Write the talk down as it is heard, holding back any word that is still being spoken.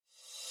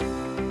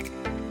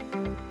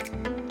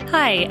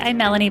Hi, I'm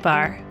Melanie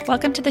Barr.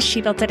 Welcome to the She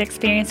Built It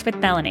Experience with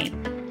Melanie.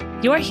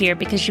 You're here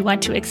because you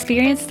want to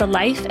experience the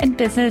life and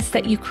business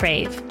that you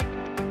crave.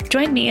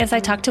 Join me as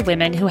I talk to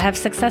women who have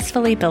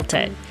successfully built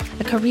it,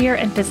 a career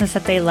and business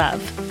that they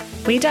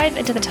love. We dive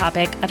into the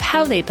topic of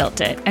how they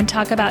built it and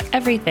talk about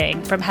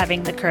everything from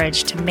having the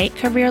courage to make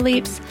career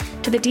leaps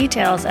to the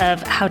details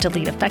of how to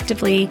lead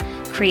effectively,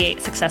 create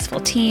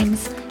successful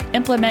teams,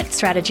 implement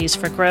strategies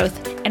for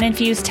growth, and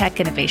infuse tech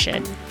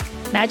innovation.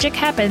 Magic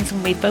happens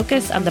when we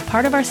focus on the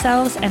part of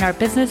ourselves and our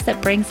business that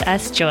brings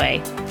us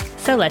joy.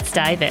 So let's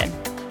dive in.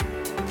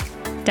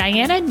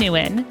 Diana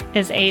Nguyen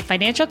is a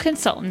financial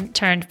consultant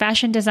turned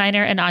fashion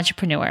designer and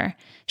entrepreneur.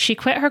 She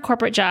quit her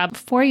corporate job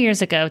 4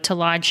 years ago to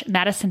launch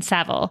Madison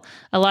Savile,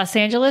 a Los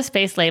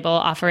Angeles-based label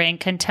offering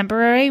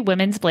contemporary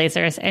women's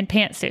blazers and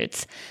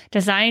pantsuits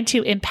designed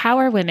to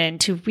empower women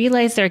to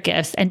realize their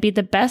gifts and be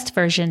the best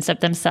versions of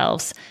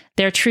themselves,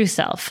 their true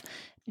self.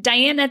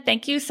 Diana,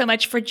 thank you so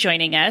much for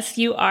joining us.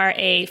 You are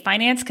a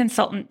finance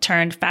consultant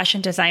turned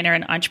fashion designer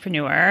and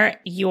entrepreneur.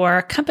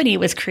 Your company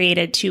was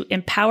created to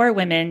empower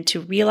women to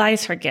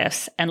realize her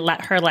gifts and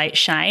let her light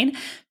shine.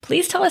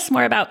 Please tell us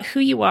more about who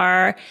you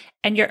are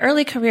and your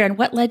early career and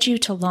what led you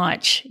to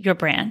launch your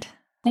brand.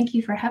 Thank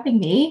you for having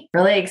me.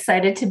 Really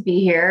excited to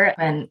be here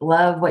and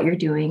love what you're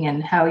doing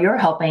and how you're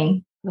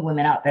helping the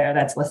women out there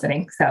that's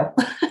listening. So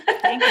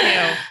thank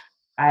you.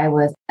 I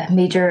was a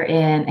major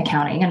in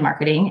accounting and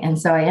marketing. And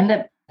so I ended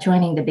up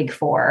joining the big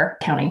four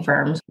accounting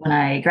firms when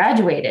I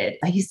graduated.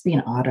 I used to be an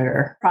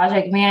auditor,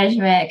 project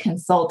management,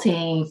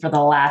 consulting for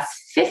the last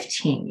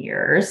 15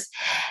 years.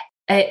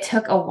 It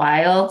took a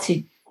while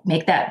to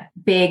make that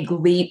big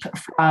leap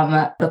from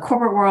the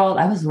corporate world.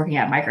 I was working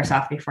at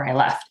Microsoft before I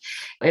left.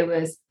 It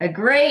was a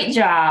great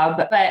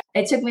job, but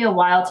it took me a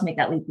while to make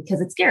that leap because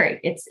it's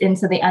scary. It's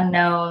into the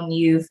unknown.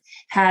 You've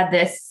had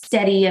this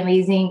steady,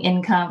 amazing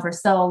income for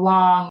so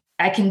long.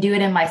 I can do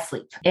it in my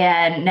sleep.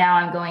 And now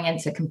I'm going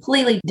into a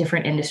completely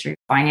different industry,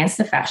 finance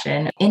to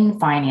fashion. In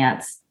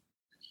finance,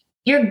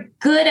 you're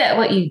good at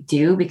what you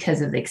do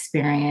because of the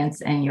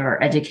experience and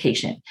your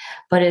education,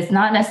 but it's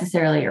not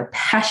necessarily your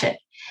passion.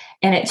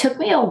 And it took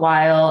me a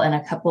while and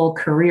a couple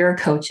career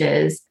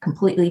coaches,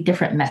 completely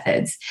different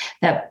methods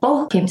that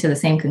both came to the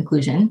same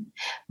conclusion,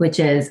 which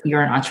is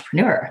you're an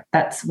entrepreneur.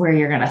 That's where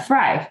you're going to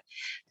thrive.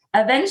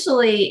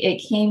 Eventually,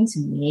 it came to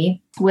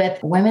me with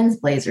women's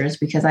blazers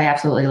because I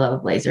absolutely love a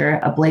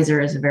blazer. A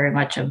blazer is very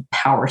much a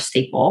power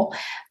staple,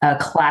 a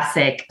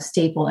classic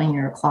staple in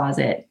your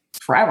closet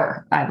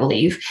forever, I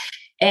believe.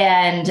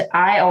 And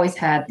I always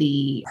had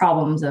the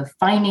problems of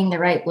finding the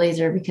right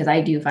blazer because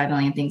I do 5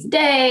 million things a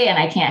day and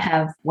I can't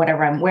have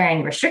whatever I'm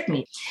wearing restrict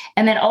me.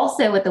 And then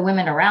also with the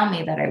women around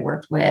me that I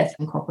worked with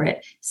in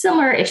corporate,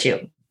 similar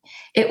issue.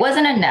 It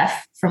wasn't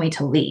enough for me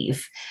to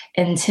leave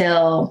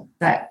until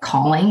that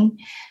calling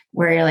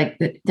where you're like,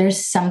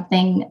 there's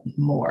something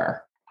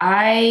more.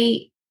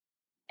 I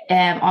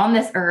am on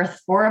this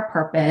earth for a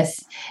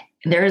purpose.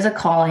 There is a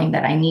calling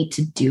that I need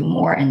to do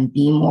more and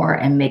be more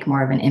and make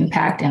more of an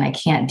impact. And I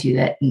can't do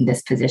that in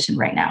this position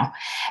right now.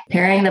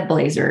 Pairing the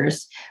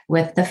blazers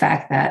with the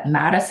fact that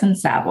Madison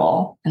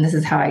Savile, and this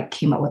is how I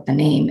came up with the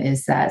name,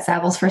 is that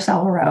Savile's for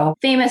Savile Row,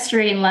 famous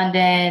street in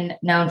London,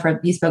 known for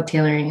bespoke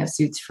tailoring of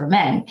suits for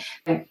men.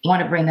 I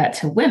want to bring that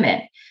to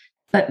women.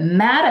 But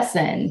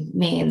Madison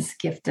means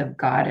gift of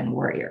God and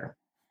warrior.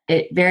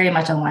 It very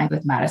much aligned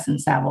with Madison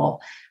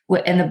Savile.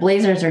 And the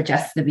blazers are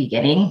just the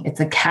beginning. It's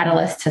a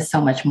catalyst to so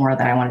much more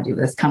that I want to do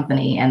with this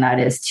company. And that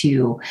is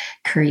to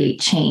create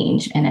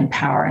change and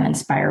empower and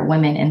inspire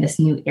women in this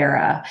new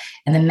era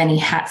and the many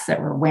hats that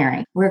we're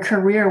wearing. We're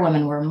career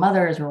women, we're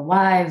mothers, we're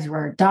wives,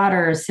 we're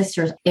daughters,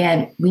 sisters,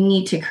 and we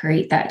need to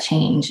create that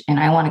change. And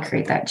I want to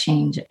create that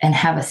change and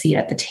have a seat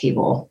at the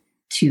table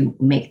to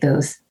make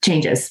those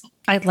changes.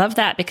 I love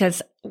that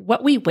because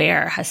what we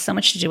wear has so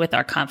much to do with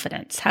our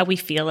confidence, how we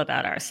feel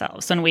about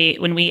ourselves when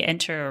we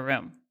enter a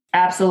room.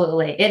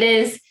 Absolutely. It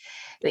is.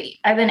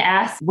 I've been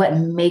asked what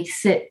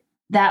makes it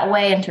that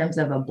way in terms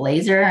of a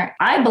blazer.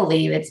 I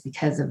believe it's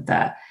because of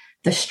the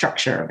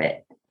structure of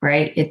it,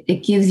 right?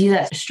 It gives you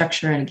that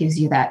structure and it gives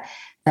you that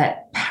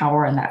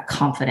power and that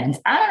confidence.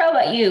 I don't know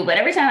about you, but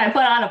every time I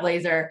put on a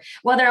blazer,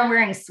 whether I'm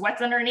wearing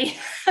sweats underneath,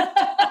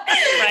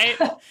 right,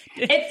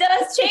 it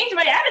does change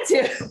my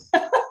attitude.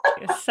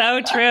 It's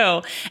so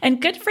true.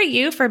 And good for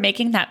you for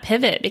making that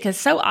pivot because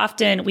so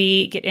often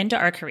we get into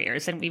our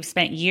careers and we've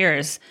spent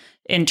years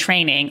in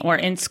training or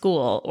in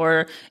school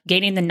or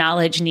gaining the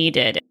knowledge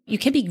needed. You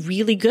can be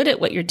really good at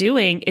what you're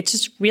doing. It's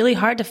just really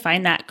hard to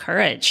find that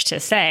courage to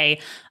say,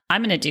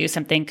 I'm going to do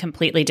something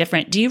completely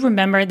different. Do you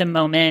remember the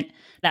moment,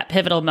 that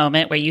pivotal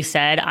moment where you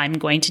said, I'm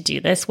going to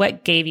do this?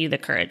 What gave you the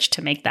courage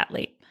to make that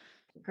leap?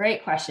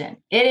 Great question.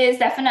 It is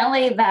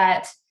definitely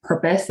that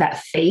purpose, that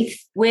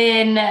faith.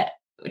 When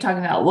we're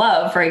talking about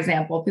love, for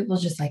example, people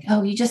are just like,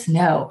 oh, you just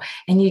know.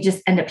 And you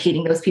just end up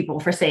hating those people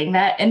for saying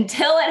that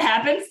until it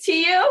happens to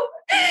you.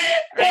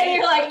 Then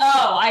you're like,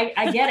 oh,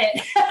 I get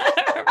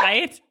it.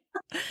 Right.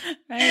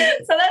 So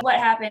that's what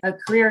happened.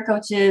 Career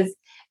coaches.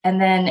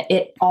 And then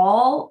it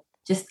all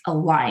just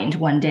aligned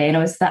one day. And it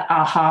was the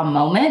aha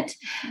moment.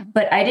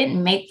 But I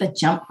didn't make the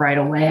jump right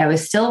away. I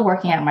was still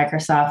working at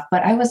Microsoft,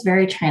 but I was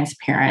very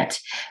transparent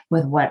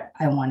with what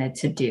I wanted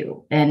to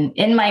do. And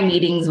in my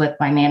meetings with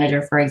my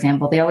manager, for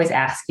example, they always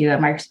ask you at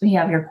Microsoft, you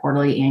have your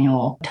quarterly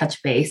annual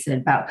touch base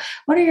about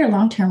what are your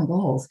long-term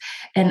goals?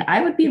 And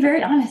I would be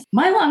very honest.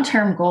 My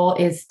long-term goal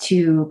is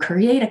to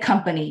create a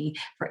company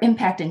for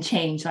impact and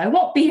change. So I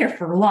won't be here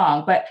for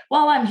long, but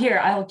while I'm here,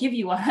 I'll give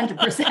you 100%.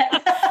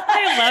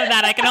 I love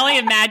that. I can only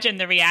imagine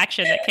the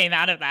reaction that came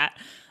out of that.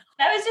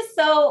 I was just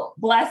so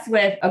blessed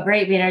with a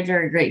great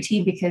manager, a great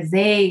team, because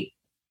they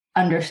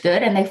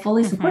understood and they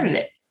fully supported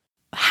it.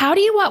 How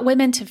do you want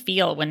women to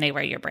feel when they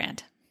wear your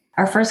brand?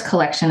 Our first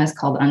collection is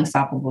called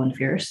Unstoppable and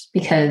Fierce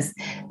because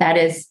that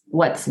is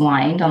what's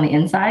lined on the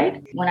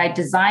inside. When I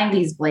designed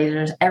these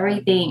blazers,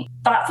 everything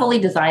thoughtfully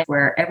designed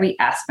where every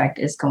aspect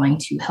is going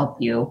to help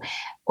you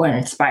or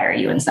inspire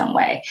you in some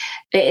way.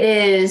 It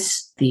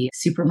is the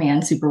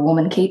Superman,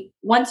 Superwoman cape.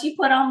 Once you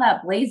put on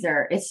that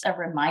blazer, it's a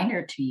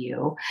reminder to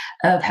you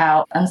of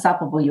how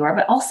unstoppable you are,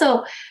 but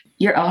also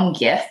your own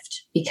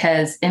gift.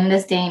 Because in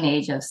this day and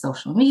age of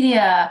social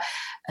media,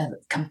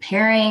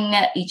 comparing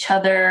each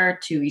other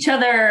to each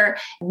other,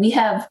 we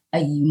have a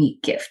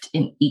unique gift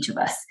in each of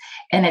us.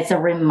 And it's a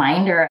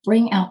reminder,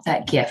 bring out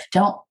that gift.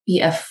 Don't be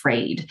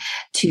afraid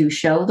to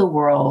show the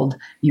world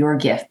your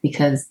gift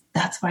because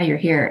that's why you're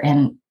here.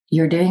 And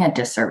you're doing a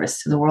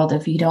disservice to the world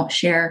if you don't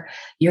share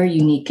your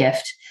unique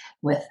gift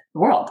with the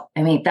world.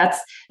 I mean, that's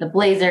the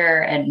blazer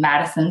and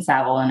Madison,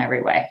 Savile in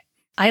every way.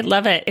 I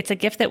love it. It's a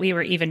gift that we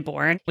were even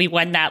born. We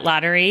won that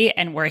lottery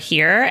and we're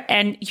here.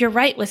 And you're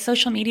right. With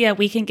social media,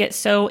 we can get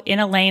so in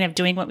a lane of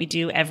doing what we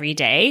do every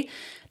day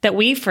that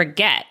we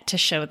forget to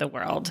show the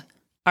world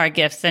our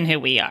gifts and who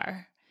we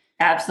are.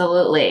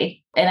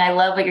 Absolutely. And I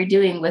love what you're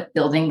doing with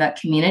building that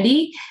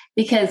community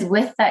because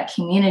with that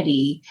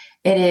community,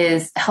 it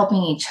is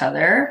helping each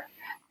other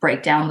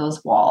break down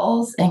those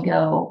walls and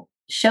go,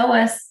 show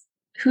us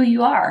who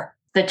you are.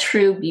 The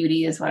true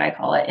beauty is what I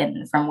call it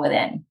in from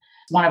within.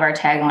 One of our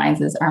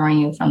taglines is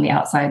armoring you from the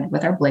outside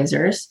with our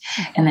blazers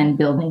and then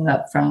building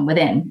up from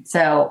within.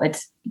 So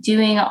it's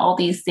doing all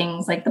these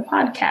things like the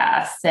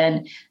podcasts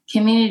and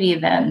community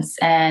events,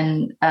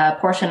 and a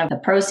portion of the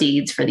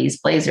proceeds for these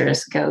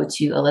blazers go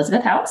to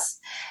Elizabeth House.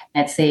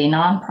 It's a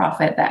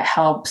nonprofit that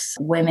helps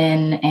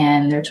women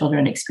and their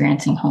children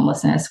experiencing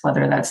homelessness,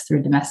 whether that's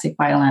through domestic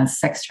violence,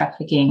 sex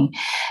trafficking.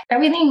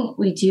 Everything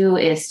we do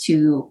is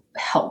to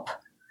help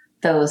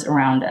those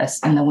around us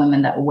and the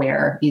women that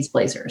wear these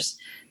blazers.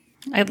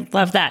 I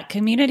love that.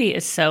 Community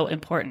is so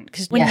important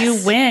because when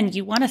you win,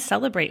 you want to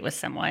celebrate with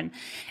someone.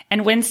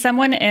 And when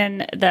someone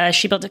in the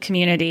She Built It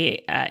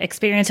community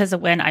experiences a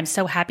win, I'm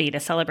so happy to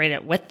celebrate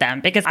it with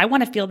them because I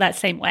want to feel that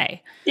same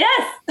way.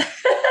 Yes.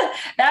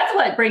 That's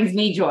what brings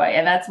me joy.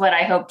 And that's what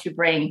I hope to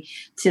bring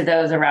to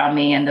those around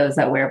me and those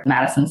that wear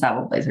Madison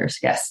Savile blazers.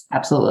 Yes,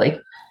 absolutely.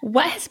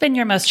 What has been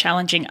your most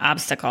challenging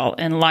obstacle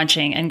in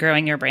launching and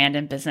growing your brand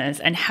and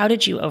business, and how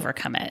did you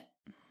overcome it?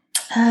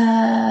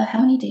 How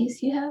many days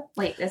do you have?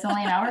 Wait, it's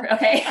only an hour?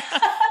 Okay.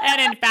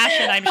 And in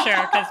fashion, I'm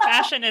sure, because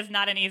fashion is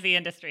not an easy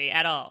industry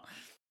at all.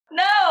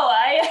 No,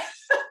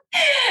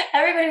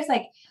 everybody's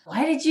like,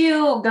 why did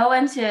you go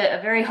into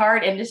a very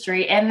hard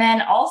industry? And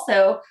then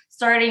also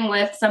starting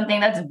with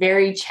something that's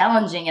very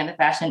challenging in the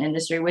fashion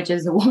industry, which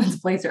is a woman's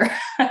blazer.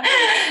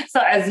 So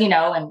as you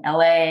know, in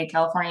LA,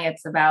 California,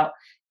 it's about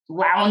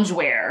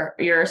loungewear,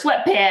 your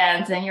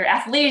sweatpants and your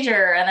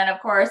athleisure. And then of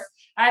course,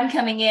 I'm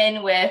coming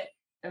in with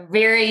a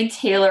very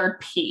tailored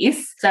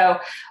piece. So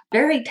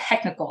very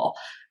technical.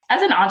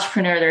 As an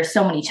entrepreneur, there's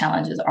so many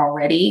challenges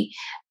already.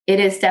 It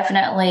is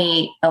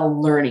definitely a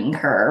learning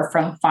curve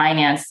from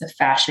finance to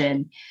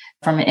fashion,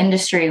 from an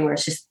industry where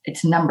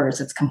it's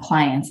numbers, it's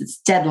compliance,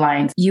 it's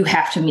deadlines. You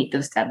have to meet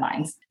those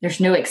deadlines. There's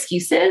no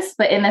excuses.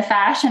 But in the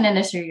fashion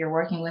industry, you're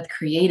working with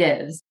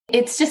creatives.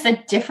 It's just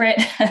a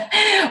different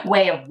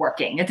way of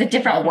working. It's a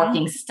different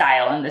working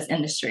style in this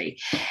industry.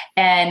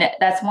 And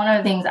that's one of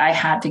the things I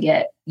had to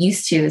get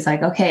used to. Is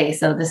like, okay,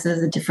 so this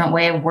is a different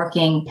way of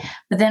working.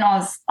 But then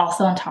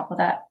also on top of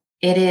that,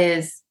 it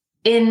is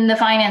in the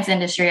finance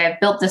industry. I've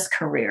built this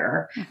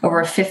career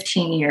over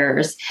 15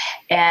 years,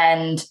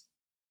 and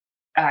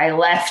I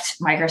left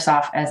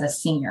Microsoft as a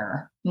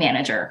senior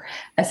manager,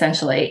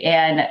 essentially.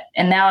 And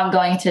now I'm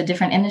going to a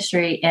different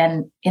industry.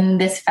 And in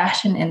this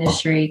fashion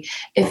industry,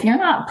 if you're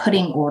not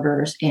putting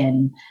orders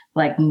in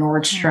like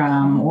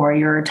Nordstrom or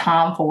your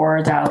Tom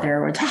Fords out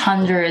there with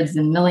hundreds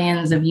and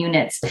millions of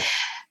units,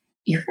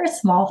 you're a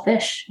small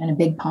fish in a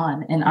big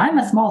pond. And I'm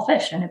a small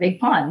fish in a big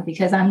pond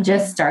because I'm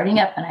just starting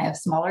up and I have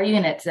smaller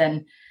units.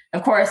 And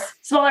of course,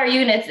 smaller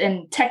units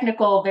and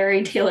technical,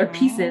 very tailored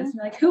pieces.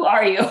 Like, who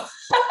are you?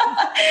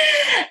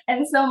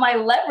 And so my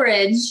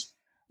leverage,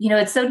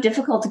 it's so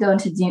difficult to go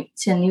into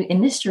a new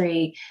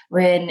industry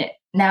when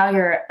now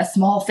you're a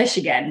small fish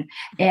again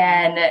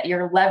and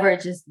your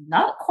leverage is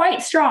not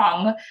quite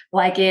strong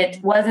like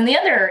it was in the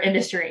other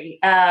industry.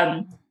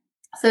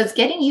 So it's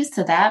getting used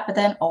to that. But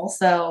then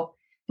also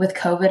with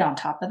COVID on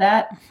top of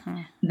that,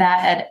 that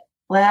had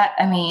Well,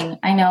 I mean,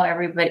 I know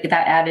everybody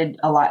that added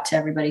a lot to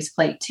everybody's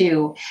plate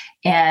too.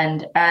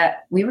 And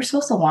we were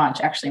supposed to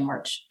launch actually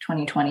March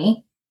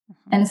 2020.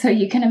 And so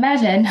you can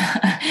imagine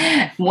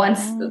once,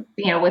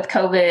 with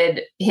COVID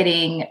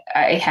hitting,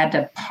 I had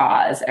to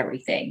pause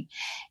everything.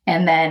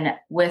 And then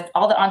with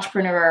all the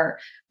entrepreneur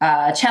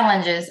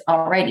challenges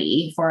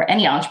already for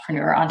any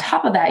entrepreneur, on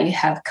top of that, you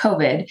have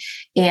COVID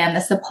and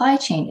the supply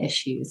chain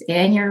issues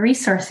and your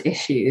resource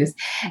issues.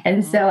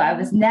 And so I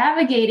was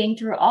navigating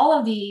through all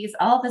of these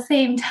all at the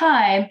same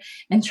time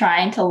and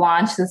trying to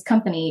launch this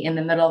company in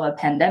the middle of a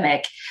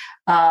pandemic.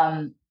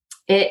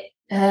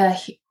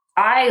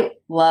 I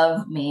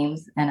love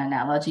memes and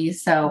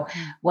analogies. So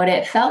what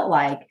it felt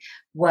like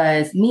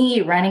was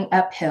me running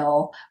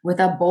uphill with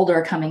a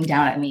boulder coming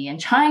down at me and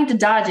trying to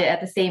dodge it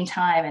at the same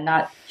time and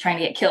not trying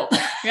to get killed.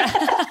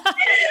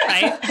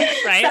 Right.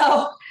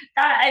 So,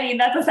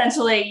 that's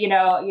essentially,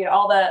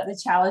 all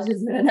the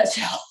challenges in a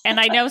nutshell. And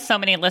I know so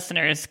many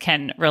listeners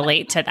can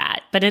relate to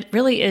that, but it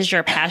really is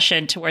your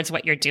passion towards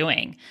what you're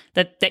doing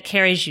that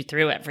carries you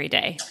through every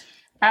day.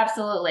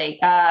 Absolutely.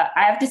 I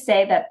have to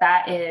say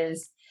that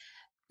is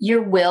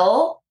your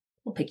will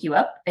pick you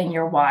up and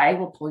your why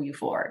will pull you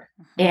forward.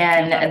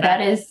 And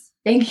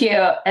thank you.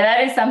 And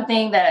that is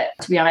something that,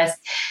 to be honest,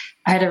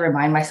 I had to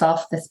remind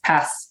myself this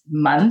past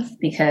month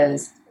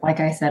because, like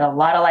I said, a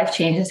lot of life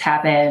changes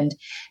happened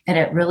and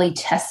it really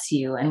tests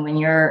you. And when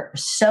you're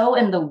so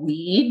in the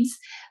weeds,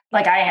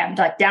 like I am,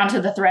 like down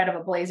to the thread of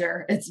a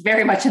blazer, it's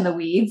very much in the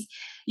weeds.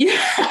 You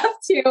have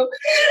to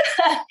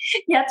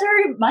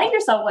remind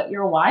yourself what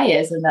your why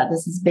is and that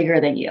this is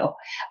bigger than you.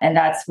 And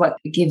that's what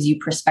gives you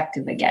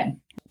perspective again.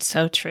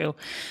 So true.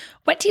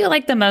 What do you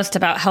like the most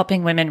about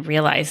helping women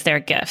realize their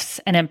gifts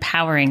and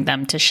empowering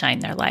them to shine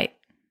their light?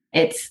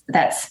 It's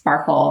that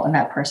sparkle in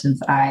that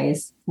person's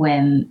eyes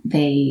when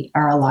they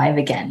are alive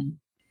again.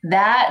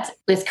 That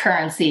is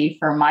currency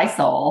for my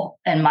soul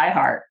and my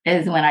heart,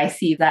 is when I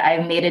see that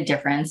I've made a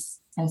difference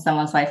in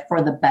someone's life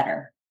for the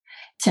better.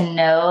 To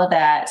know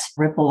that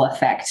ripple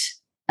effect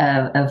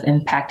of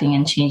impacting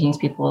and changing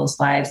people's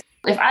lives.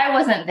 If I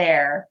wasn't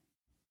there,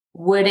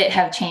 would it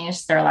have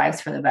changed their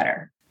lives for the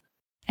better?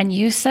 And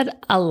you said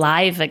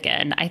alive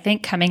again. I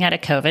think coming out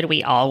of COVID,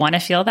 we all want to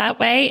feel that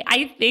way.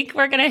 I think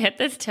we're going to hit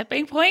this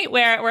tipping point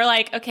where we're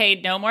like, okay,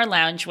 no more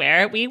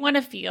loungewear. We want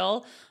to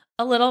feel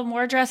a little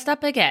more dressed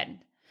up again.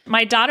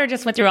 My daughter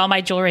just went through all my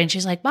jewelry and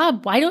she's like,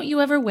 Mom, why don't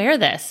you ever wear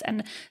this?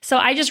 And so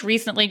I just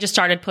recently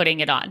started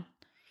putting it on.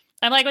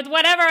 I'm like, with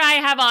whatever I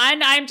have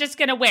on, I'm just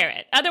going to wear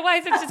it.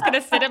 Otherwise, it's just going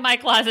to sit in my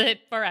closet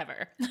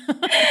forever.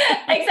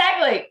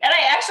 Exactly. And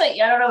I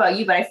don't know about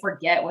you, but I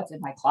forget what's in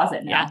my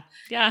closet now.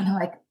 Yeah. And I'm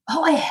like,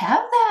 oh, I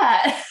have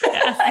that.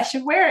 Yes. I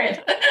should wear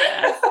it.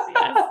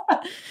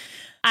 Yes.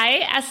 I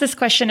ask this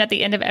question at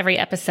the end of every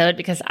episode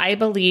because I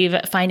believe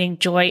finding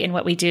joy in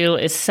what we do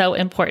is so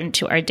important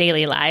to our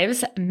daily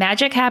lives.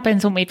 Magic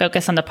happens when we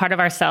focus on the part of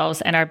ourselves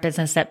and our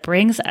business that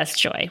brings us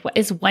joy. What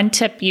is one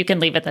tip you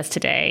can leave with us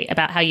today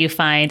about how you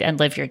find and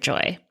live your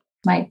joy?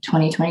 My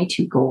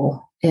 2022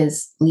 goal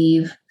is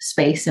leave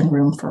space and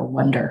room for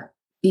wonder.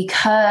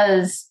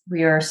 Because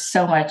we are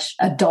so much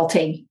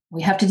adulting,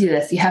 we have to do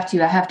this. You have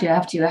to, I have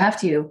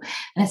to.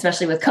 And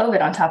especially with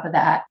COVID on top of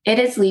that, it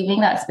is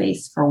leaving that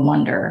space for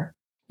wonder.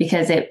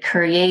 Because it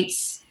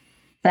creates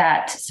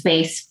that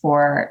space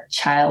for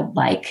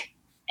childlike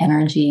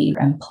energy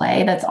and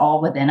play that's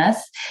all within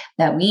us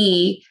that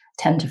we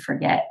tend to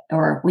forget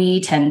or we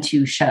tend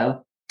to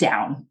shove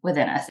down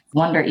within us.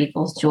 Wonder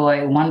equals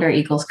joy. Wonder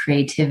equals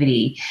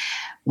creativity.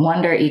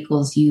 Wonder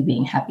equals you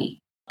being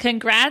happy.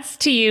 Congrats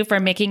to you for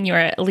making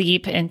your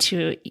leap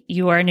into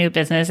your new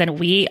business, and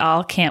we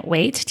all can't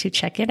wait to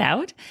check it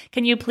out.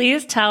 Can you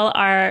please tell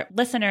our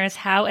listeners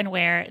how and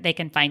where they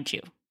can find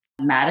you?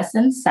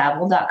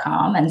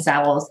 MadisonSavile.com, and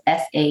Savile is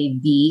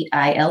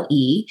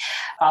Savile.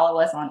 Follow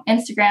us on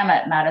Instagram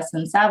at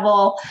Madison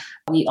Savile.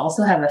 We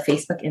also have a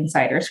Facebook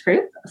Insiders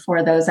group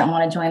for those that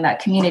want to join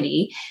that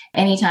community.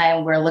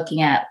 Anytime we're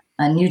looking at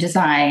a new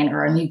design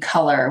or a new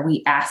color,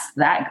 we ask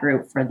that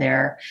group for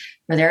their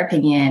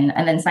opinion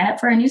and then sign up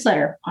for a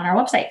newsletter on our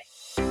website.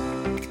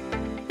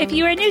 If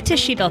you are new to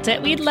She Built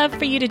It, we'd love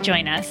for you to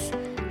join us.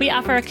 We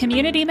offer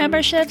community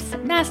memberships,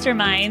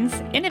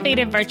 masterminds,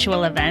 innovative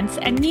virtual events,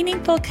 and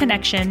meaningful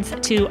connections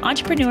to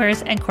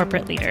entrepreneurs and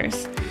corporate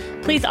leaders.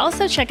 Please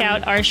also check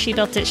out our She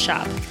Built It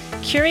shop,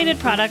 curated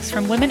products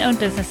from women-owned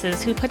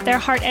businesses who put their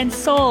heart and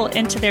soul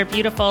into their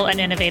beautiful and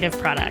innovative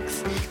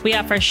products. We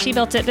offer She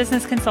Built It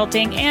business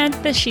consulting and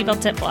the She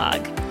Built It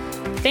blog.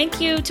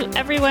 Thank you to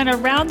everyone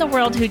around the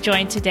world who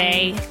joined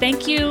today.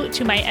 Thank you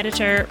to my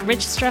editor, Rich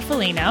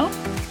Straffolino.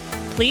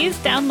 Please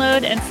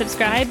download and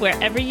subscribe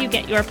wherever you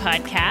get your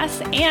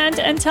podcasts. And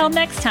until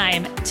next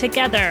time,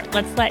 together,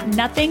 let's let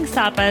nothing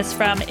stop us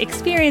from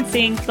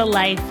experiencing the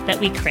life that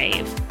we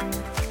crave.